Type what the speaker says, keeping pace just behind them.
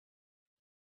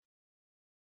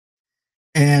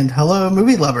And hello,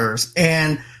 movie lovers,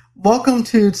 and welcome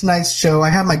to tonight's show. I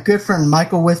have my good friend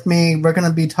Michael with me. We're going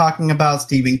to be talking about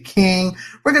Stephen King.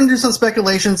 We're going to do some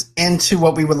speculations into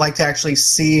what we would like to actually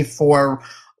see for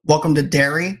Welcome to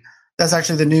Derry. That's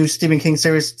actually the new Stephen King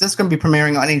series. This is going to be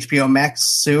premiering on HBO Max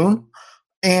soon.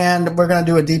 And we're going to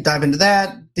do a deep dive into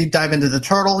that, deep dive into the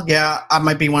turtle. Yeah, I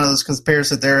might be one of those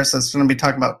conspiracy theorists that's going to be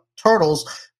talking about turtles.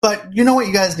 But you know what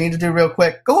you guys need to do real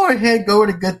quick? Go ahead, go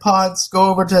over to Good Pods, go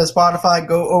over to Spotify,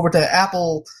 go over to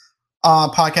Apple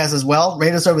Podcasts as well.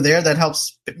 Rate us over there. That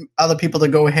helps other people to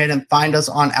go ahead and find us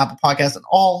on Apple Podcasts and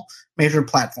all major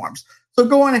platforms. So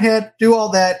go on ahead, do all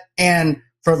that, and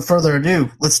for further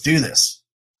ado, let's do this.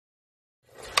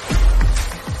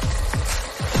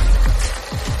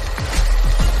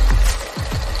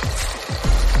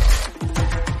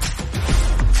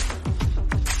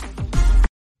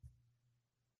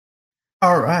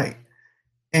 All right.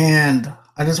 And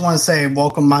I just want to say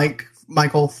welcome,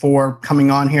 Michael, for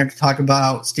coming on here to talk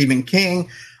about Stephen King.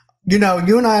 You know,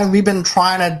 you and I, we've been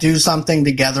trying to do something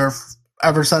together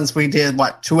ever since we did,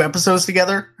 2 episodes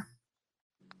together?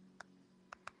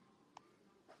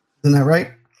 Isn't that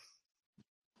right?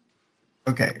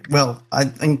 Okay. Well, I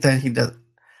think that he does.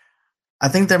 I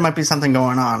think there might be something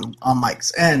going on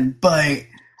Mike's end. But,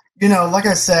 you know, like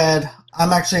I said,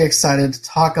 I'm actually excited to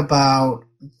talk about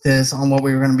this on what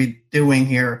we were going to be doing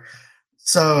here.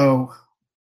 So,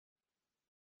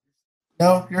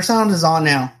 no, your sound is on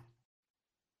now.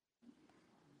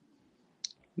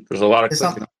 There's a lot of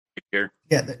clicking here.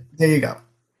 Yeah, there you go.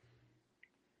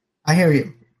 I hear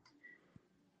you.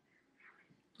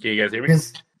 Can you guys hear me?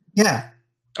 Yeah.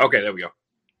 Okay, there we go.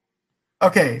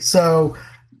 Okay, so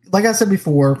like I said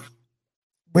before,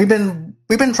 we've been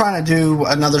trying to do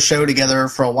another show together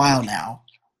for a while now.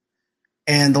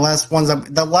 And the last one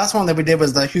that we did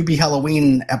was the Hubie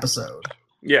Halloween episode.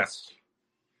 Yes.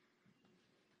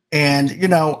 And, you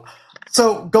know,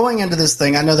 so going into this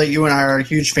thing, I know that you and I are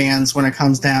huge fans when it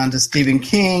comes down to Stephen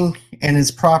King and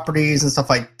his properties and stuff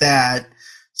like that.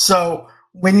 So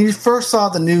when you first saw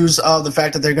the news of the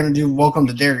fact that they're going to do Welcome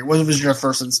to Derry, what was your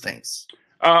first instincts?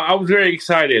 I was very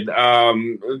excited.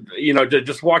 You know,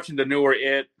 just watching the newer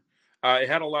It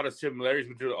had a lot of similarities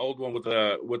with the old one with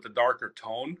the darker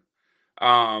tone.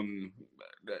 And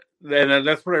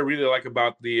that's what I really like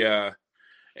about the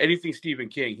anything Stephen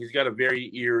King. He's got a very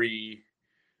eerie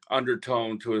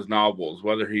undertone to his novels,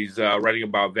 whether he's writing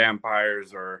about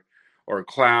vampires or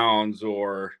clowns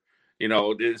or, you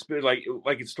know, it's been like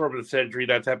it's Storm of the Century,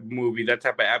 that type of movie, that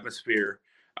type of atmosphere.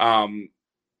 I'm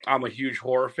a huge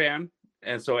horror fan,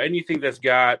 and so anything that's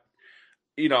got,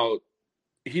 you know,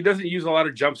 he doesn't use a lot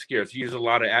of jump scares. He uses a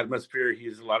lot of atmosphere. He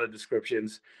uses a lot of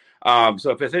descriptions. So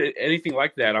if it's anything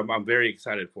like that, I'm very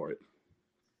excited for it.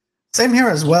 Same here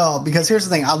as well, because here's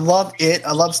the thing. I love it.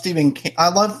 I love Stephen King. I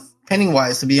love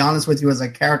Pennywise, to be honest with you, as a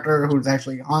character who's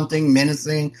actually haunting,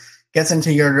 menacing, gets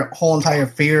into your whole entire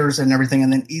fears and everything,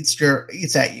 and then eats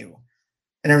at you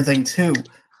and everything too.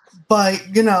 But,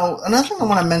 you know, another thing I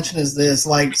want to mention is this.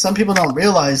 Like, some people don't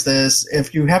realize this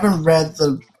if you haven't read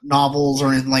the novels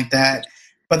or anything like that,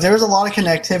 but there's a lot of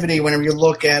connectivity whenever you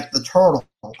look at the turtle.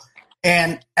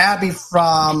 And Abby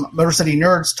from Motor City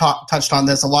Nerds touched on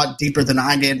this a lot deeper than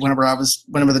I did whenever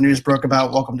the news broke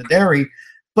about Welcome to Derry.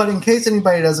 But in case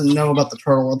anybody doesn't know about the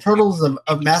turtle is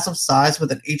of massive size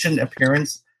with an ancient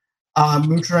appearance.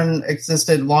 Mutron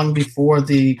existed long before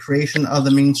the creation of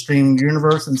the mainstream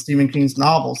universe and Stephen King's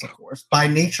novels, of course. By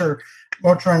nature,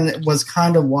 Mutron was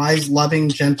kind of wise, loving,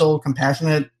 gentle,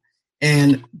 compassionate,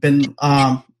 and and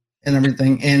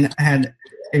everything, and had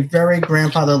a very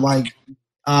grandfather-like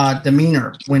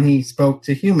demeanor when he spoke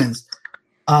to humans.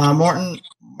 Mutron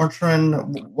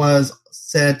was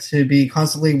said to be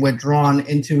constantly withdrawn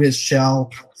into his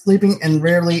shell, sleeping and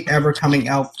rarely ever coming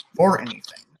out for anything.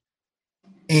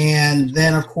 And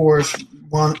then, of course,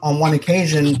 on one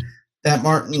occasion that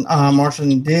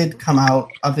Martian did come out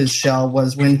of his shell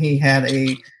was when he had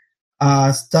a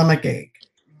stomach ache,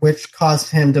 which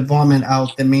caused him to vomit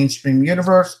out the mainstream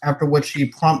universe, after which he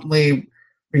promptly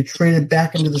retreated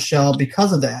back into the shell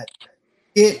because of that.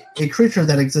 A creature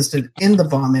that existed in the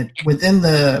vomit within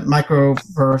the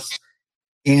microverse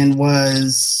and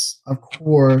was, of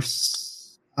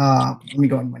course, let me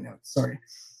go in my notes, sorry.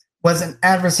 Was an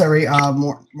adversary of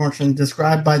Martian,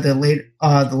 described by the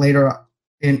later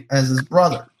as his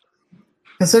brother.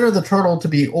 Consider the turtle to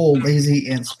be old, lazy,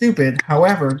 and stupid.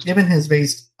 However, given his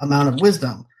vast amount of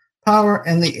wisdom, power,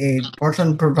 and the aid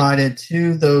Martian provided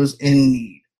to those in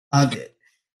need of it,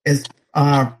 his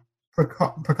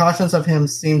precautions of him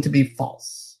seem to be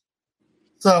false.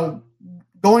 So,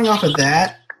 going off of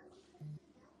that,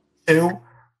 too,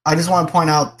 I just want to point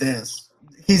out this.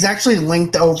 he's actually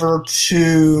linked over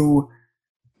to.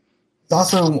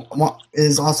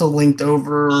 Is also linked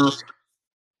over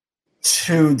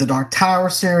to the Dark Tower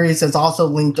series. It's also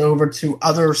linked over to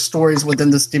other stories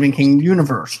within the Stephen King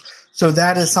universe. So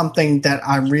that is something that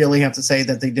I really have to say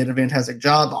that they did a fantastic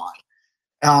job on.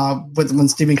 When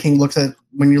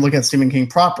you look at Stephen King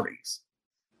properties.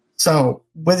 So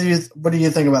what do you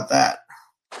think about that?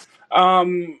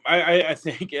 I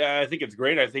think it's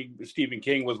great. I think Stephen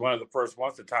King was one of the first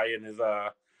ones to tie in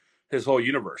his whole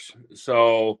universe.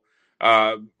 So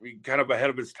kind of ahead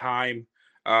of his time.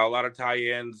 A lot of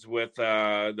tie-ins with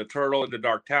the Turtle in the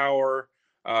Dark Tower,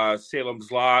 Salem's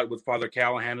Lot with Father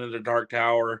Callahan in the Dark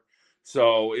Tower.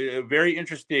 So very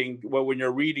interesting when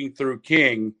you're reading through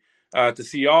King to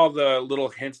see all the little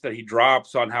hints that he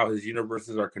drops on how his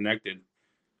universes are connected.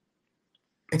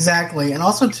 Exactly. And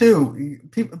also, too,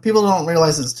 people don't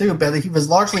realize this, too, but he was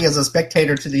largely as a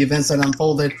spectator to the events that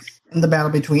unfolded in the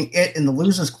battle between it and the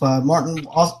Losers Club. Martin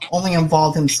only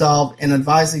involved himself and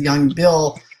advised the young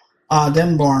Bill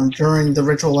Denborn during the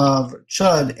ritual of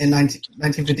Chud in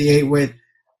 1958 with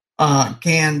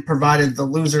Gan provided the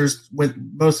losers with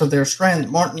most of their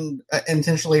strength. Martin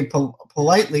intentionally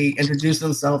politely introduced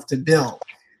himself to Bill,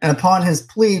 and upon his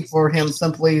plea for him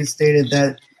simply stated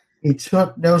that he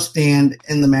took no stand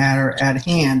in the matter at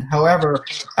hand. However,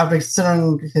 after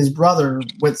considering his brother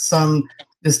with some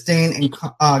disdain and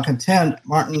contempt,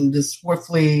 Martin just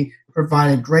swiftly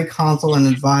provided great counsel and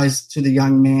advice to the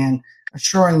young man,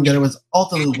 assuring that it was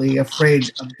ultimately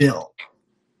afraid of Bill.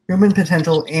 Human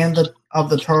potential and of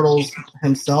the turtles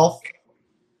himself,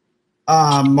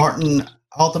 Martin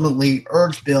ultimately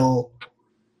urged Bill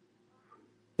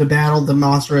to battle the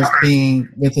monstrous being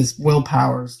with his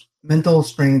willpowers, mental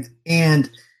strength, and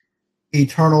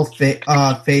eternal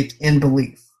faith and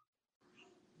belief.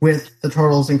 With the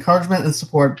turtles' encouragement and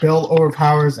support, Bill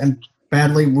overpowers and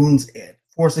badly wounds it,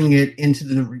 forcing it into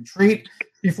the retreat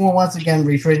before once again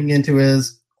retreating into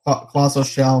his colossal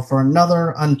shell for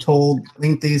another untold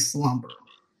lengthy slumber.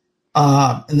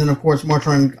 And then, of course,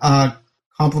 Mortron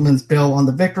compliments Bill on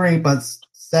the victory, but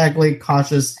sadly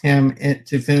cautions him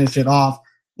to finish it off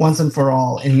once and for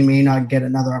all, and he may not get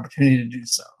another opportunity to do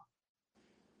so.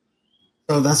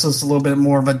 So that's just a little bit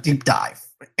more of a deep dive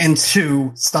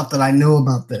into stuff that I know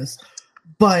about this.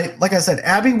 But like I said,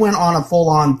 Abby went on a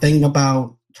full-on thing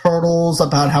about Turtles,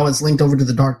 about how it's linked over to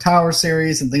the Dark Tower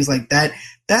series and things like that.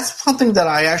 That's something that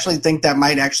I actually think that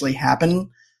might actually happen,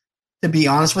 to be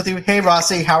honest with you. Hey,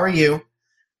 Rossi, how are you?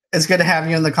 It's good to have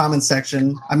you in the comments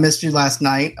section. I missed you last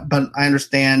night, but I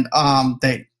understand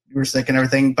that you were sick and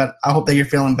everything, but I hope that you're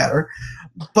feeling better.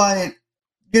 But,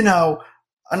 you know,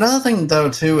 another thing, though,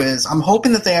 too, is I'm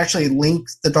hoping that they actually link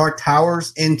the Dark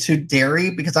Towers into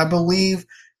Derry, because I believe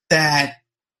that,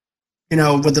 you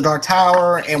know, with the Dark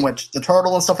Tower and with the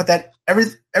Turtle and stuff like that,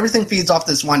 everything feeds off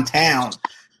this one town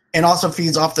and also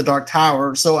feeds off the Dark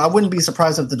Tower. So I wouldn't be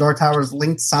surprised if the Dark Tower is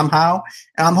linked somehow.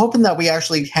 And I'm hoping that we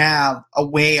actually have a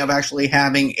way of actually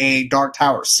having a Dark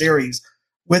Tower series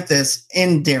with this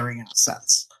in Derry, in a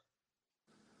sense.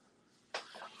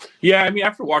 Yeah, I mean,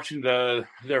 after watching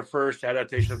their first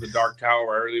adaptation of the Dark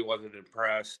Tower, I really wasn't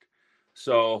impressed.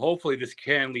 So hopefully this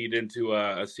can lead into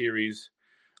a series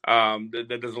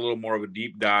that does a little more of a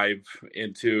deep dive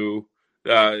into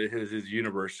his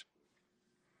universe.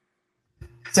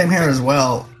 Same here as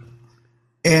well.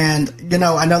 And, you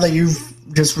know, I know that you've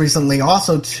just recently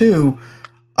also, too,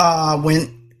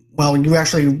 you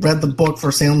actually read the book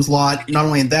for Salem's Lot. Not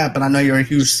only that, but I know you're a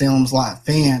huge Salem's Lot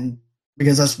fan,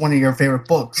 because that's one of your favorite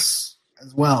books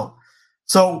as well.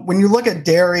 So when you look at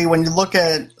Derry, when you look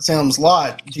at Salem's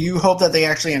Lot, do you hope that they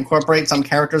actually incorporate some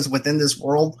characters within this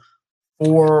world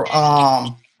for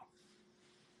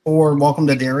Welcome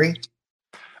to Derry?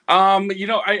 You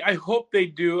know, I hope they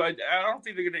do. I don't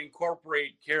think they're going to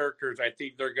incorporate characters. I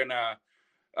think they're going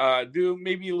to do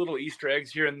maybe little Easter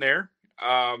eggs here and there.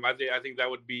 I think that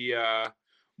would be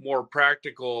more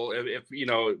practical if you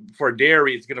know, for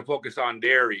Derry, it's going to focus on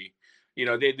Derry. You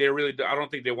know, they really, I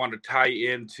don't think they want to tie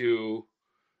into,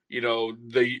 you know,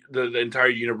 the entire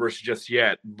universe just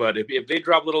yet. But if they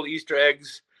drop little Easter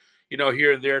eggs, you know,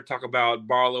 here and there, talk about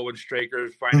Barlow and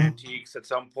Straker's Fine Antiques at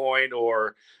some point,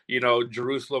 or, you know,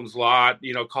 Jerusalem's Lot,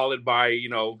 you know, call it by, you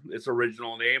know, its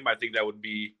original name. I think that would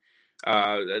be,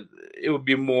 it would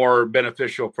be more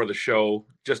beneficial for the show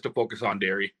just to focus on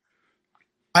Derry.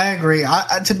 I agree.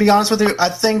 To be honest with you, I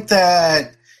think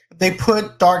that if they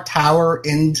put Dark Tower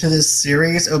into this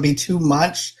series, it would be too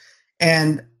much.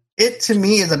 And it, to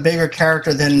me, is a bigger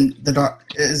character than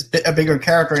a bigger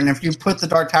character. And if you put the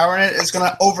Dark Tower in it, it's going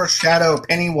to overshadow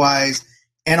Pennywise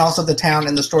and also the town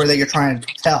and the story that you're trying to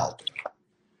tell.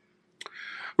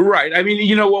 Right. I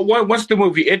mean, once the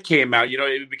movie It came out,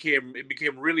 it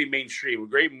became really mainstream. A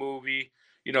great movie,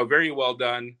 very well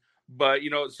done. But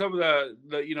some of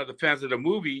the fans of the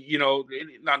movie,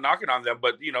 not knocking on them,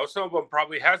 but some of them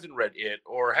probably hasn't read It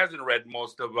or hasn't read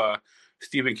most of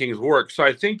Stephen King's work. So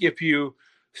I think if you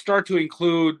start to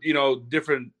include,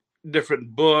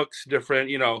 different books, different,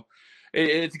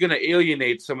 it's going to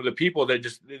alienate some of the people that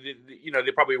just,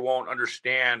 they probably won't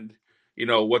understand,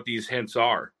 what these hints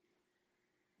are.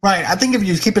 Right. I think if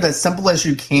you keep it as simple as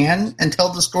you can and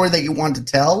tell the story that you want to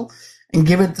tell and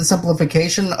give it the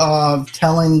simplification of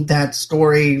telling that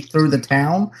story through the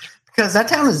town, because that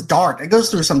town is dark. It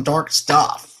goes through some dark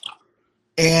stuff.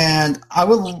 And I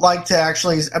would like to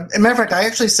actually, as a matter of fact, I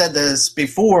actually said this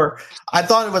before. I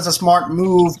thought it was a smart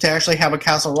move to actually have a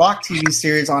Castle Rock TV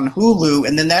series on Hulu,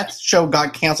 and then that show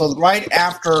got canceled right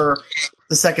after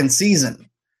the second season.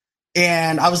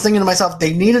 And I was thinking to myself,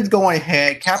 they needed to go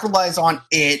ahead, capitalize on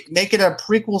it, make it a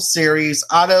prequel series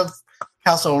out of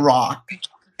Castle Rock,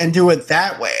 and do it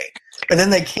that way. But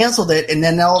then they canceled it, and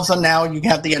then all of a sudden now you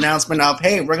have the announcement of,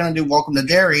 hey, we're going to do Welcome to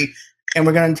Derry, and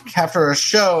we're going to capture a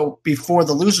show before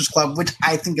the Losers Club, which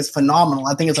I think is phenomenal.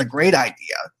 I think it's a great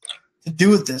idea to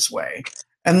do it this way.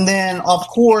 And then, of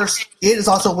course, it is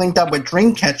also linked up with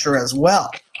Dreamcatcher as well.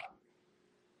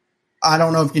 I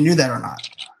don't know if you knew that or not.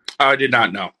 I did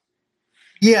not know.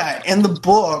 Yeah, in the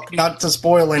book, not to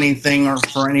spoil anything or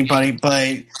for anybody,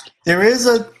 but there is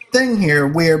a thing here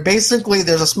where basically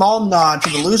there's a small nod to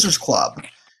the Losers Club.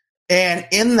 And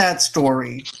in that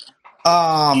story,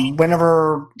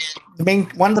 whenever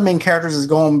one of the main characters is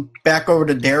going back over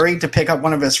to Derry to pick up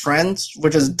one of his friends,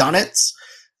 which is Dunnits,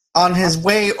 on his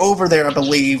way over there, I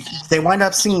believe, they wind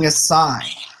up seeing a sign.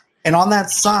 And on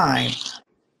that sign,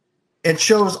 it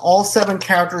shows all 7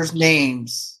 characters'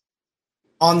 names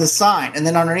on the sign, and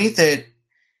then underneath it,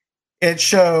 it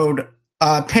showed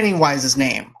Pennywise's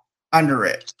name under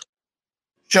it,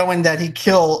 showing that he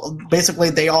killed. Basically,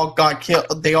 they all got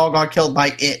killed. They all got killed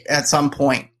by it at some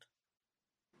point.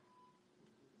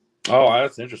 Oh,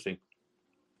 that's interesting.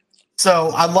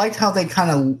 So I liked how they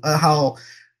how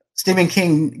Stephen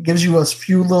King gives you a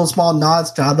few little small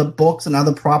nods to other books and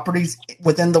other properties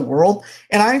within the world.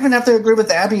 And I even have to agree with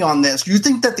Abby on this. You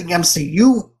think that the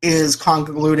MCU is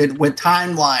convoluted with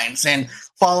timelines and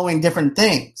following different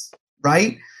things,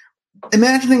 right?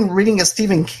 Imagining reading a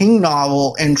Stephen King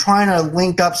novel and trying to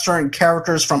link up certain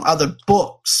characters from other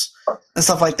books and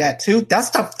stuff like that too. That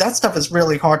stuff is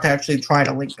really hard to actually try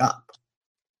to link up.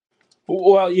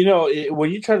 Well, when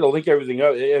you try to link everything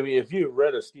up, I mean, if you've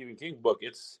read a Stephen King book,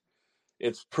 it's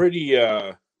pretty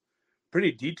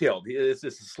detailed. It's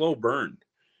a slow burn.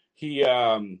 He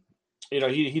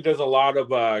he does a lot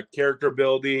of character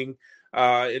building.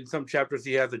 In some chapters,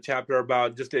 he has a chapter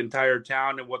about just the entire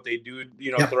town and what they do,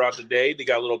 Yep. throughout the day. They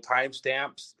got little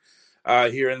timestamps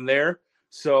here and there.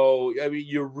 So, I mean,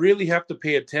 you really have to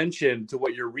pay attention to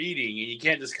what you're reading, and you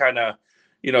can't just kind of,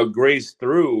 graze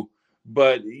through.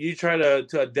 But you try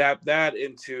to adapt that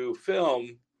into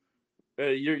film,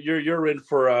 you're in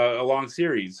for a long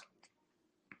series.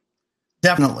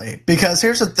 Definitely, because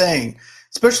here's the thing,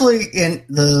 especially in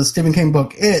the Stephen King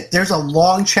book, there's a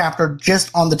long chapter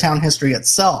just on the town history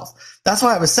itself. That's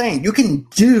why I was saying you can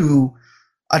do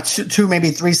a two maybe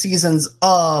 3 seasons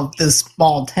of this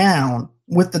small town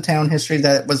with the town history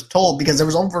that was told, because there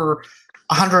was over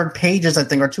 100 pages, I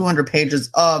think, or 200 pages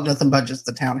of nothing but just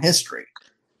the town history,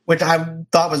 which I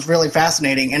thought was really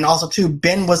fascinating. And also, too,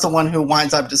 Ben was the one who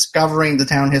winds up discovering the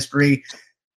town history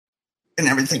and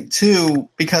everything too,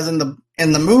 because in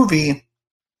the movie,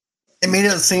 it made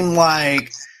it seem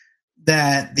like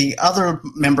that the other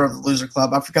member of the Loser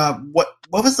Club, I forgot what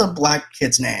was the black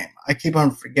kid's name. I keep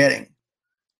on forgetting.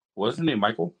 What's his name,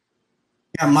 Michael?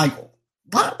 Yeah, Michael.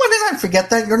 Why did I forget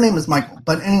that? Your name is Michael.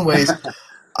 But anyways,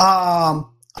 I'm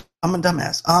a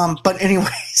dumbass. But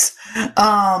anyways,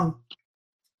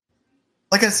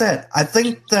 like I said, I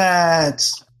think that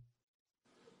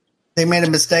they made a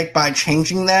mistake by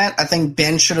changing that. I think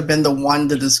Ben should have been the one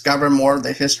to discover more of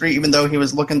the history, even though he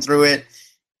was looking through it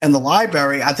in the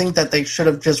library. I think that they should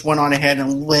have just went on ahead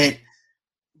and let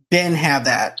Ben have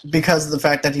that, because of the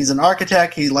fact that he's an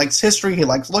architect, he likes history, he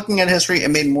likes looking at history. It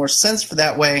made more sense for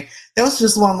that way. That was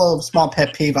just one little small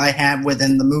pet peeve I had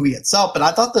within the movie itself, but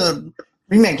I thought the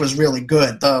remake was really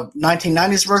good. The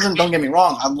 1990s version, don't get me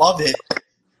wrong, I love it,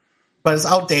 but it's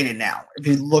outdated now.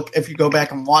 If you go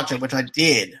back and watch it, which I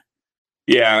did.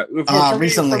 Yeah,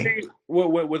 recently. For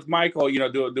me, with Michael,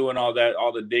 doing all that,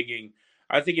 all the digging,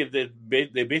 I think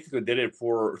they basically did it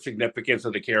for significance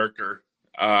of the character,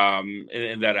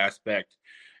 in that aspect.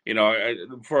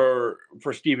 For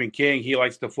Stephen King, he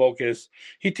likes to focus.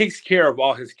 He takes care of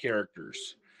all his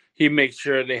characters. He makes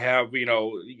sure they have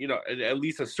at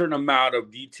least a certain amount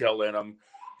of detail in them,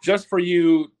 just for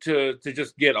you to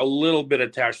just get a little bit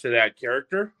attached to that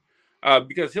character,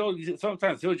 because he'll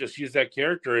just use that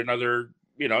character in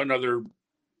other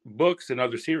books and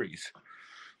other series.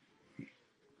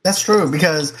 That's true,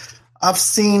 because I've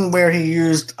seen where he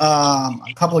used a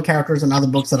couple of characters in other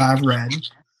books that I've read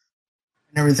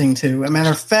and everything too. As a matter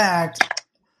of fact,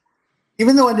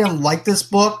 even though I didn't like this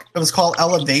book, it was called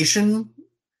Elevation,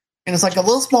 and it's like a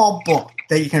little small book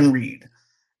that you can read.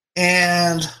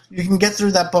 And you can get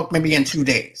through that book maybe in 2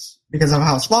 days because of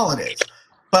how small it is.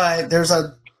 But there's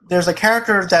a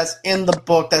character that's in the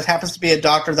book that happens to be a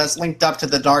doctor that's linked up to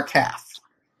the Dark Half.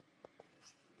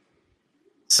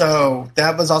 So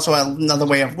that was also another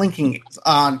way of linking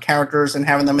on characters and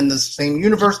having them in the same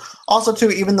universe. Also, too,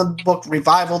 even the book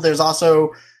Revival, there's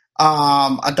also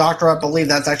a doctor, I believe,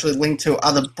 that's actually linked to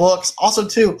other books. Also,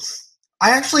 too, I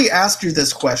actually asked you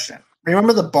this question.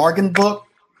 Remember the bargain book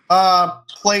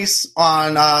place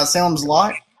on Salem's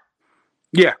Lot?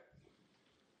 Yeah.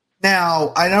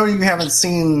 Now, I know you haven't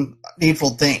seen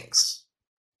Needful Things,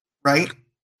 right?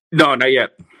 No, not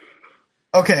yet.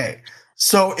 Okay.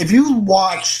 So if you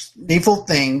watch Needful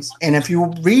Things, and if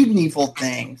you read Needful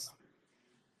Things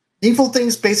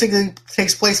basically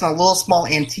takes place in a little small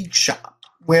antique shop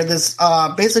where this,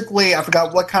 basically, I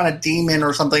forgot what kind of demon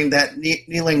or something that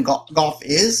Neelan Goff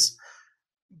is,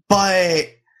 but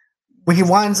what he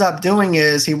winds up doing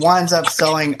is he winds up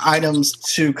selling items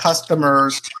to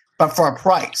customers, but for a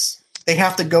price. They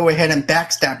have to go ahead and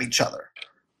backstab each other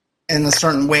in a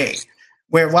certain way,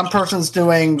 where one person's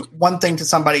doing one thing to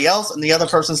somebody else and the other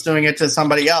person's doing it to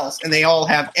somebody else, and they all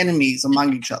have enemies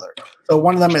among each other. So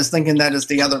one of them is thinking that is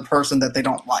the other person that they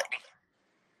don't like.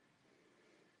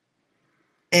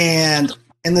 And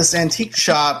in this antique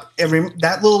shop,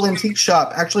 that little antique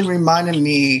shop actually reminded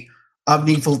me of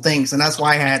Needful Things, and that's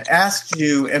why I had asked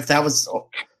you if that was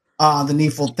the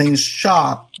Needful Things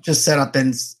shop just set up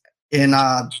in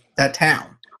that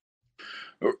town.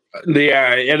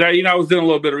 Yeah, and I was doing a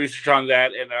little bit of research on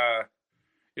that, and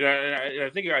and I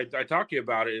think I talked to you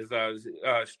about it. Is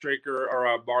Straker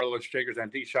or Barlow Straker's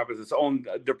Antique Shop is its own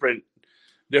different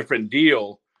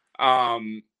deal.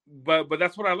 But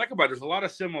that's what I like about it. There's a lot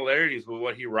of similarities with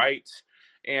what he writes,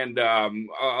 and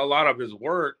a lot of his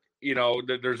work.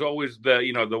 There's always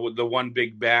the one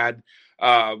big bad,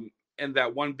 and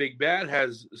that one big bad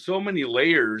has so many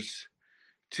layers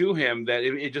to him that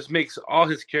it just makes all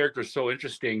his characters so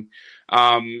interesting.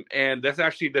 And that's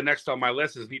actually the next on my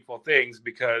list is Needful Things,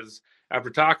 because after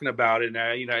talking about it,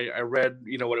 and I read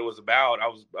what it was about, I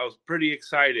was pretty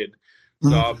excited.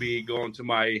 So I'll be going to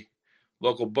my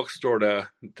local bookstore to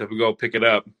go pick it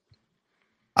up.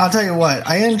 I'll tell you what,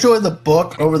 I enjoy the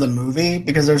book over the movie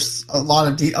because there's a lot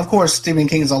of of course, Stephen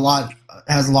King has a lot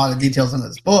of details in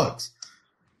his books,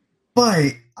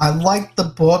 but I like the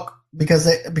book because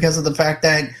of the fact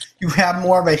that you have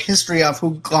more of a history of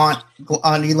who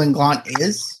Neelan Gaunt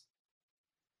is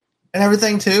and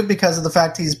everything too, because of the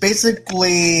fact he's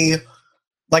basically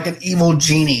like an evil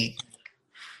genie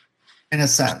in a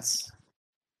sense.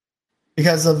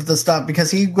 Because of the stuff,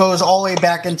 because he goes all the way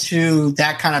back into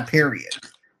that kind of period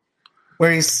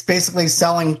where he's basically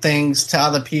selling things to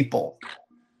other people.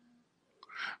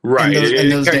 Right.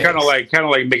 Kind of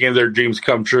like making their dreams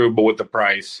come true, but with the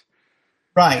price.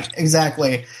 Right,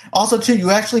 exactly. Also, too,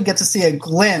 you actually get to see a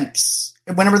glimpse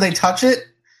whenever they touch it.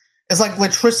 It's like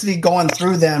electricity going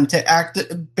through them to act,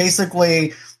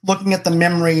 basically looking at the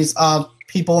memories of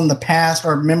people in the past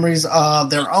or memories of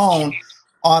their own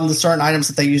on the certain items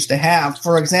that they used to have.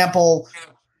 For example,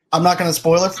 I'm not going to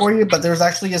spoil it for you, but there's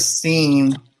actually a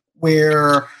scene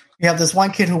where you have this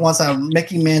one kid who wants a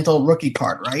Mickey Mantle rookie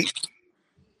card, right?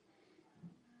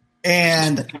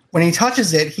 And when he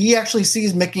touches it, he actually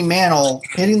sees Mickey Mantle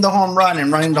hitting the home run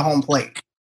and running to home plate.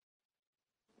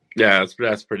 Yeah,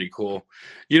 that's pretty cool.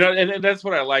 And that's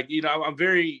what I like. I'm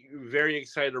very, very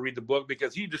excited to read the book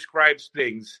because he describes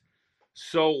things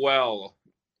so well,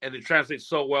 and it translates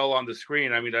so well on the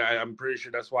screen. I mean, I'm pretty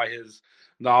sure that's why his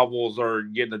novels are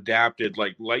getting adapted,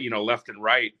 like left and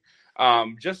right.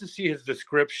 Just to see his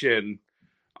description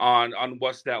on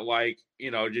what's that like,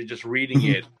 just reading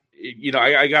it.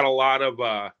 I got a lot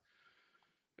of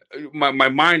my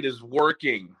mind is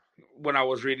working when I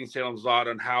was reading Salem's Lot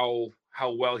on how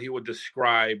well he would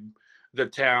describe the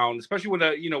town, especially when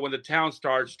the town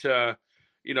starts to,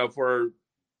 for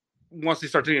once they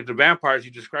start turning into vampires, he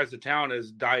describes the town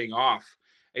as dying off,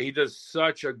 and he does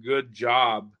such a good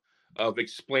job of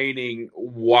explaining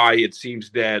why it seems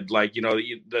dead. Like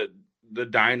the the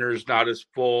diner's not as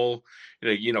full.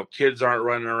 Kids aren't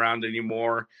running around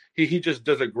anymore. He just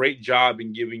does a great job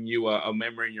in giving you a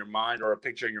memory in your mind or a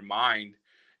picture in your mind,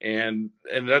 and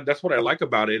that's what I like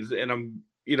about it. And I'm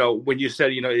when you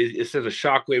said it says a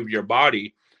shockwave of your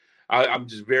body, I'm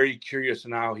just very curious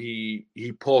on how he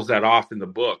pulls that off in the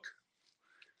book.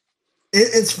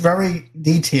 It's very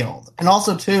detailed, and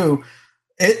also too,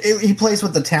 he plays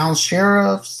with the town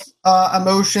sheriff's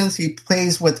emotions. He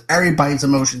plays with everybody's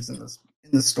emotions in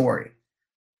the story,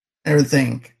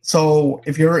 everything. So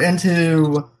if you're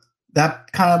into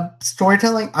that kind of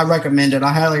storytelling, I recommend it.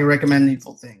 I highly recommend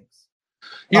Needful Things.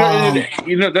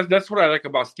 That's what I like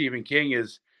about Stephen King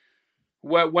is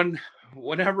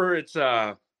whenever it's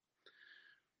the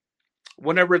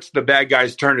bad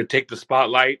guy's turn to take the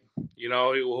spotlight,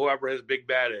 whoever his big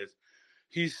bad is,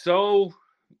 he's so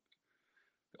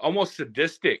almost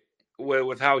sadistic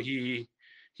with how he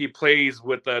plays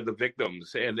with the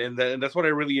victims, and that's what I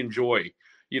really enjoy.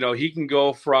 He can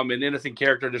go from an innocent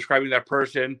character describing that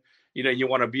person. You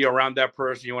want to be around that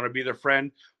person, you want to be their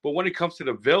friend, but when it comes to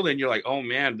the villain, you're like, oh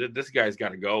man, this guy's got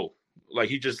to go. Like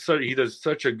he does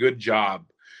such a good job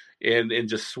in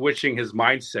just switching his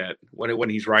mindset when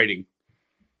he's writing.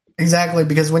 Exactly,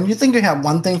 because when you think you have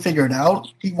one thing figured out,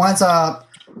 he winds up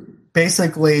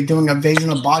basically doing a invasion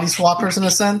of body swappers in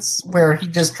a sense, where he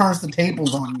just turns the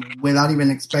tables on you without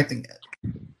even expecting it.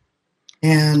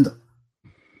 And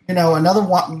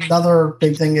another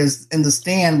big thing is in The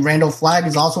Stand, Randall Flagg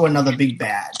is also another big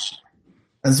bad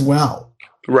as well.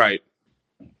 Right.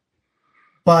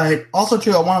 But also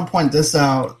too, I want to point this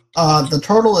out. The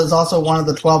turtle is also one of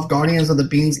the 12 guardians of the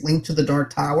beings linked to the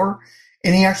Dark Tower.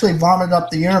 And he actually vomited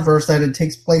up the universe that it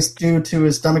takes place due to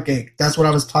his stomachache. That's what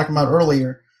I was talking about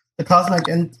earlier. The cosmic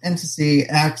entity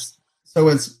acts so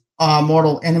its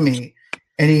mortal enemy,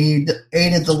 and he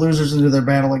aided the losers into their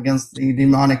battle against the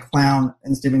demonic clown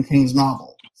in Stephen King's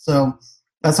novel. So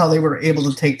that's how they were able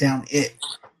to take down it.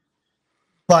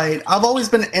 But I've always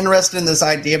been interested in this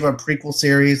idea of a prequel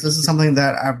series. This is something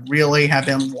that I really have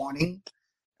been wanting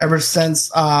ever since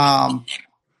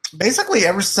basically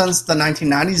ever since the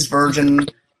 1990s version,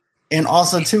 and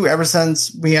also too ever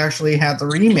since we actually had the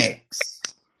remakes.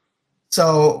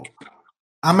 So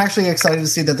I'm actually excited to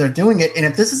see that they're doing it, and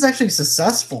if this is actually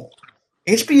successful,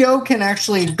 HBO can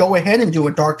actually go ahead and do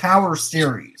a Dark Tower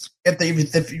series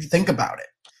if you think about it,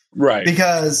 right?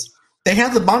 Because they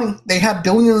have the money, they have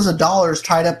billions of dollars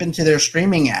tied up into their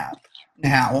streaming app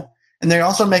now, and they're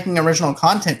also making original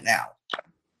content now.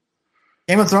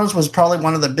 Game of Thrones was probably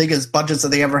one of the biggest budgets that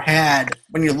they ever had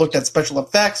when you looked at special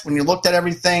effects, when you looked at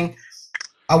everything,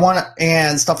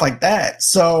 and stuff like that.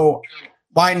 So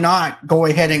why not go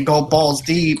ahead and go balls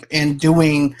deep in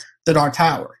doing the Dark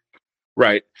Tower?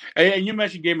 Right. And you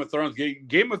mentioned Game of Thrones.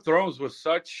 Game of Thrones was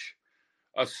such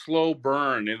a slow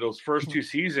burn in those first two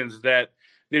seasons that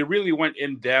they really went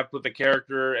in depth with the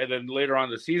character, and then later on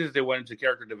in the seasons they went into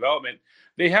character development.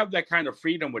 They have that kind of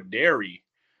freedom with Derry.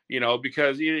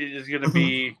 Because it is going to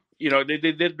be,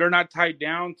 they're not tied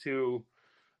down to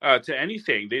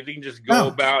anything. They can just go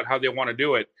about how they want to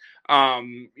do it.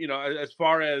 As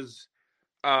far as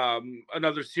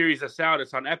another series that's out,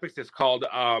 it's on Epix. It's called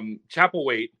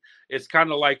Chapelwaite. It's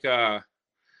kind of like I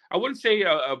wouldn't say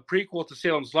a prequel to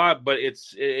Salem's Lot, but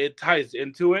it ties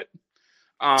into it.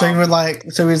 So you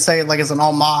would say like it's an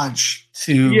homage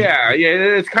to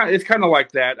it's kind of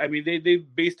like that. I mean, they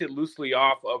based it loosely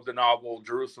off of the novel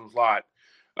Jerusalem's Lot,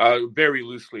 very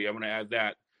loosely. I'm going to add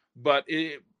that, but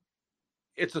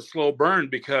it's a slow burn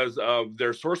because of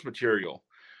their source material.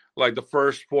 Like the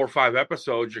first 4 or 5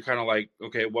 episodes, you're kind of like,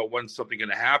 okay, well, when's something going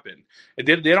to happen? And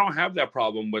they don't have that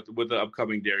problem with the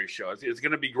upcoming Derry show. It's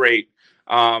going to be great,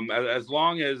 as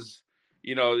long as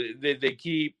they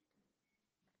keep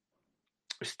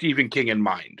Stephen King in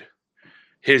mind,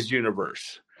 his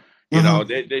universe. They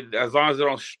as long as they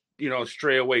don't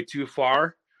stray away too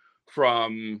far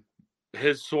from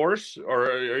his source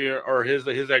or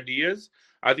his ideas,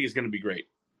 I think it's going to be great.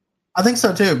 I think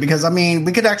so too, because I mean,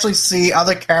 we could actually see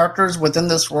other characters within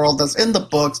this world that's in the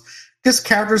books, just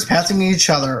characters passing each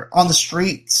other on the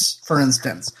streets, for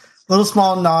instance. Little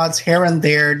small nods here and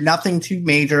there, nothing too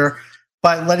major,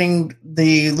 but letting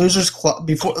the Losers Club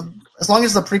before, as long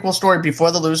as the prequel story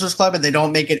before the Losers Club and they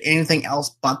don't make it anything else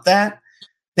but that,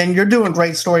 then you're doing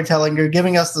great storytelling. You're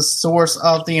giving us the source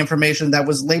of the information that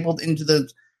was labeled into the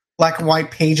black and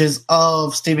white pages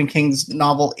of Stephen King's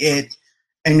novel It,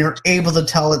 and you're able to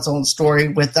tell its own story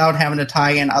without having to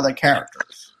tie in other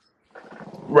characters.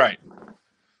 Right.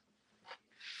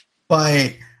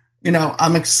 But,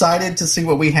 I'm excited to see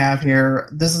what we have here.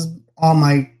 This is all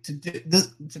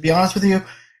to be honest with you,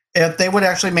 if they would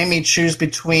actually make me choose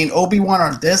between Obi-Wan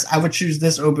or this, I would choose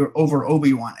this over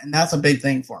Obi-Wan, and that's a big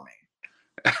thing for me.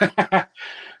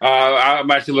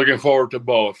 I'm actually looking forward to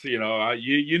both. You know,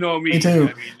 you know me. Me too. I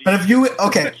mean, but if you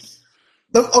okay,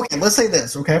 let's say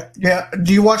this. Okay, yeah.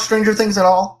 Do you watch Stranger Things at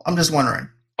all? I'm just wondering.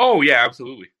 Oh yeah,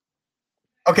 absolutely.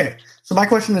 Okay, so my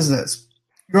question is this: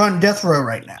 you're on death row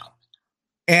right now,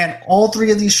 and all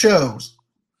three of these shows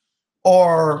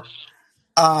are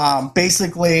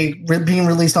basically being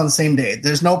released on the same day.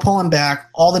 There's no pulling back.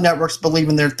 All the networks believe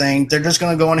in their thing. They're just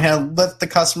going to go ahead and let the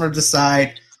customer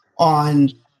decide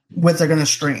on what they're going to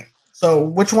stream. So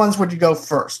which ones would you go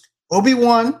first?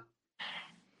 Obi-Wan,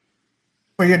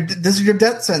 this is your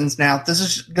death sentence now. This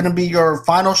is going to be your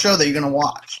final show that you're going to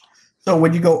watch. So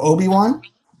would you go Obi-Wan?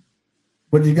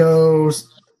 Would you go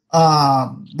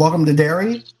Welcome to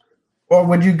Derry? Or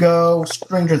would you go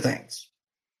Stranger Things?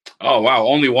 Oh, wow.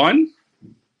 Only one?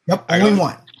 Yep, only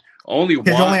one. Only one?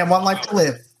 Because you only have one life to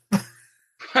live.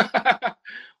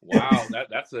 Wow,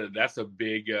 that's a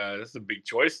big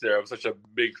choice there. I'm such a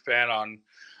big fan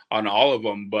on all of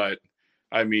them, but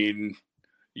I mean,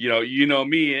 you know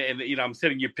me, and I'm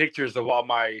sending you pictures of all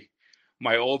my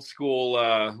old school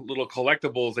little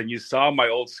collectibles, and you saw my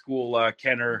old school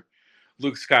Kenner,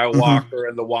 Luke Skywalker,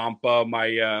 and the Wampa,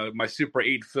 my Super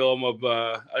 8 film of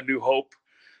A New Hope.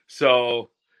 So,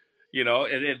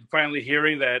 and finally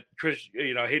hearing that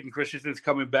Hayden Christensen's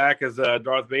coming back as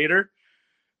Darth Vader.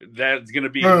 That's gonna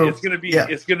be.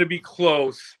 It's gonna be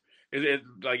close.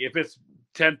 Like if it's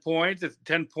 10 points, it's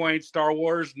 10 points. Star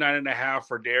Wars 9.5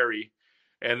 for Derry,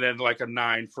 and then like a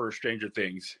 9 for Stranger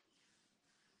Things.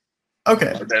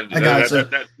 Okay, I got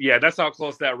you. That's how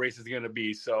close that race is gonna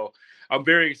be. So I'm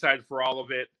very excited for all of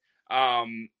it. I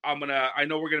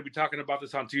know we're gonna be talking about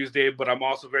this on Tuesday, but I'm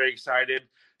also very excited.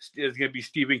 It's gonna be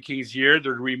Stephen King's year.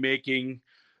 They're remaking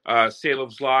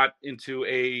Salem's Lot into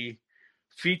a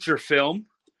feature film.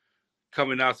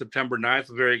 Coming out September 9th.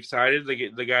 I'm very excited.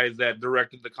 The guy that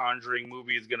directed the Conjuring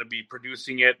movie is going to be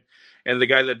producing it. And the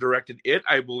guy that directed it,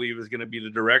 I believe, is going to be the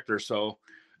director. So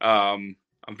I'm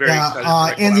very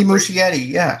excited. Andy Muschietti.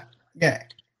 Yeah.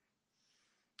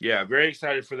 Yeah, very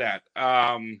excited for that.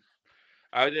 And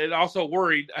also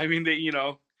worried. I mean,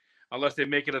 unless they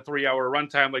make it a 3-hour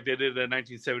runtime like they did in the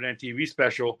 1979 TV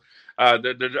special,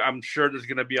 I'm sure there's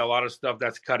going to be a lot of stuff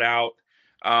that's cut out.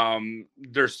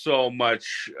 There's so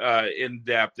much in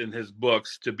depth in his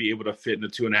books to be able to fit in a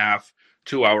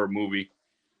 2.5-2-hour movie.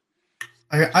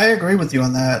 I agree with you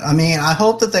on that. I mean, I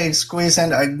hope that they squeeze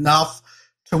in enough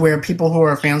to where people who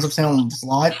are fans of Salem's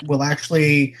Lot will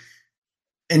actually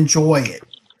enjoy it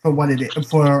for what it is,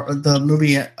 for the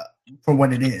movie for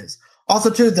what it is. Also,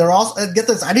 too, they're also get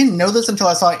this. I didn't know this until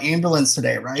I saw Ambulance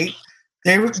today. Right?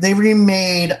 They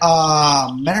remade.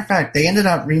 Matter of fact, they ended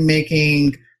up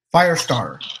remaking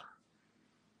Firestarter.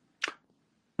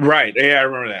 Right. Yeah, I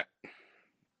remember that.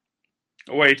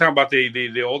 Wait, you talking about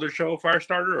the older show,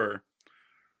 Firestarter, or?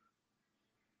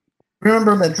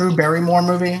 Remember the Drew Barrymore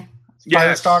movie,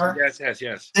 Firestarter?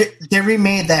 Yes. They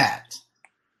remade that.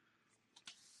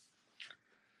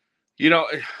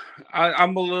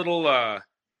 I'm a little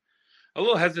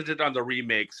hesitant on the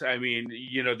remakes. I mean,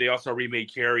 they also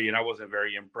remade Carrie, and I wasn't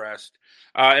very impressed.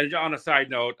 And on a side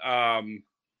note,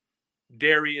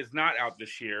 Derry is not out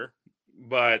this year,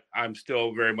 but I'm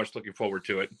still very much looking forward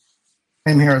to it.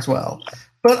 Same here as well.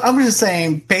 But I'm just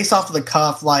saying, based off of the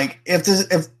cuff, like if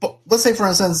let's say for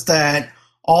instance that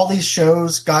all these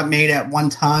shows got made at one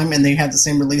time and they had the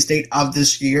same release date of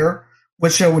this year,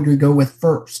 which show would we go with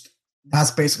first?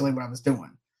 That's basically what I was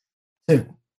doing too.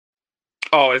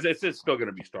 Oh, it's still going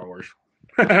to be Star Wars.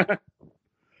 But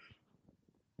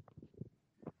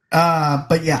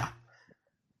yeah.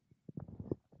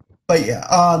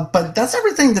 But that's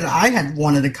everything that I had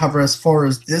wanted to cover as far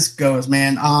as this goes,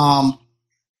 man.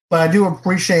 But I do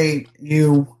appreciate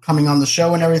you coming on the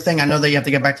show and everything. I know that you have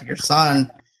to get back to your son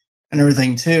and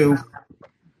everything too.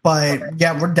 But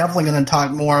yeah, we're definitely going to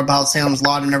talk more about Salem's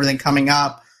Lot and everything coming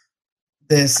up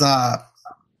this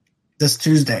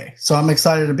Tuesday. So I'm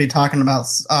excited to be talking about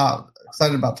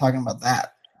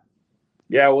that.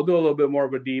 Yeah, we'll do a little bit more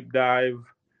of a deep dive.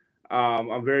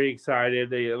 I'm very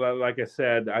excited. Like I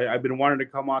said, I've been wanting to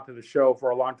come onto the show for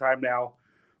a long time now,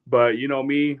 but you know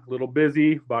me, a little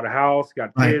busy, bought a house,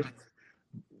 got kids,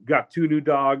 got 2 new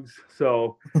dogs,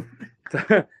 so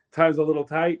time's a little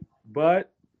tight,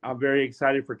 but I'm very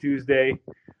excited for Tuesday.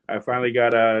 I finally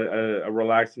got a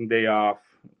relaxing day off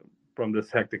from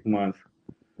this hectic month.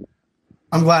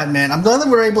 I'm glad, man. I'm glad that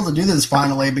we're able to do this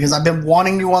finally because I've been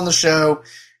wanting you on the show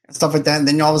and stuff like that. And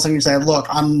then all of a sudden you say, look,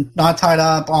 I'm not tied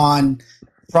up on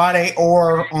Friday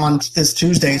or on this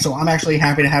Tuesday. So I'm actually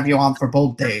happy to have you on for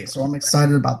both days. So I'm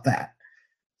excited about that.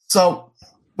 So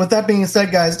with that being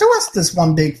said, guys, do us this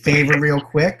one big favor real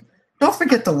quick. Don't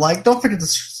forget to like, don't forget to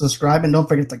subscribe, and don't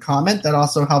forget to comment. That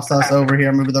also helps us over here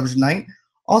at Movie Lovers Unite.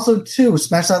 Also, too,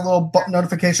 smash that little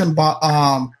notification bell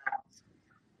on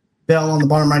the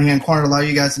bottom right-hand corner to allow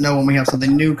you guys to know when we have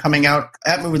something new coming out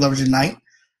at Movie Lovers Unite.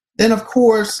 Then, of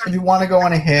course, if you want to go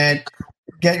on ahead,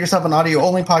 get yourself an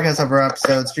audio-only podcast of our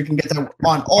episodes. You can get them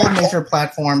on all major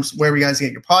platforms where you guys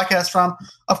get your podcast from.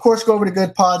 Of course, go over to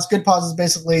Good Pods. Good Pods is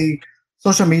basically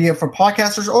social media for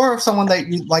podcasters, or if someone that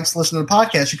you likes to listen to the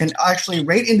podcast. You can actually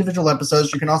rate individual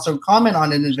episodes. You can also comment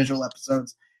on individual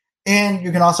episodes. And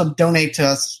you can also donate to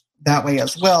us that way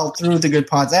as well through the Good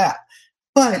Pods app.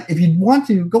 But if you want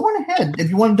to, go on ahead. If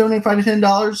you want to donate $5 to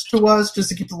 $10 to us just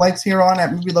to keep the lights here on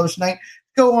at Movie Lovers Night,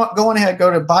 go on ahead.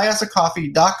 Go to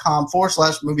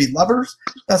buyusacoffee.com/movie lovers.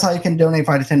 That's how you can donate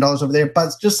 $5 to $10 over there. But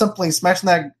it's just simply smashing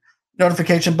that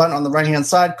notification button on the right-hand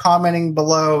side, commenting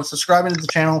below, subscribing to the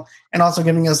channel, and also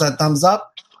giving us that thumbs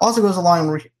up. Also goes a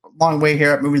long way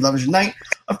here at Movie Lovers Unite.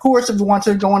 Of course, if you want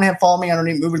to, go on ahead and follow me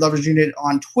underneath Movie Lovers Unit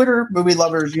on Twitter, Movie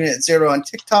Lovers Unit 0 on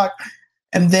TikTok.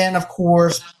 And then, of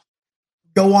course,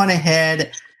 go on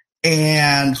ahead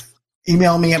and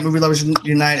email me at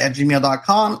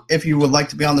movieloversunite@gmail.com if you would like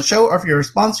to be on the show or if you're a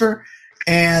sponsor.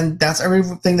 And that's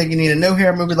everything that you need to know here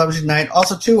at Movie Lovers Unite.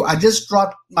 Also, too, I just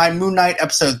dropped my Moon Knight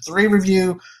Episode 3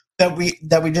 review that we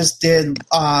just did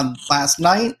last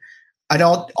night.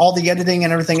 All the editing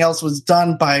and everything else was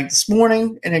done by this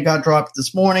morning, and it got dropped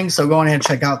this morning. So go on ahead and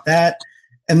check out that.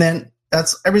 And then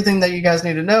that's everything that you guys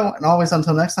need to know. And always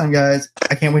until next time, guys,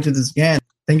 I can't wait to do this again.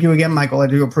 Thank you again, Michael. I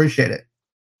do appreciate it.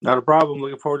 Not a problem.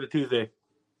 Looking forward to Tuesday.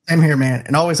 Same here, man.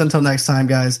 And always until next time,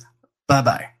 guys.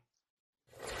 Bye-bye.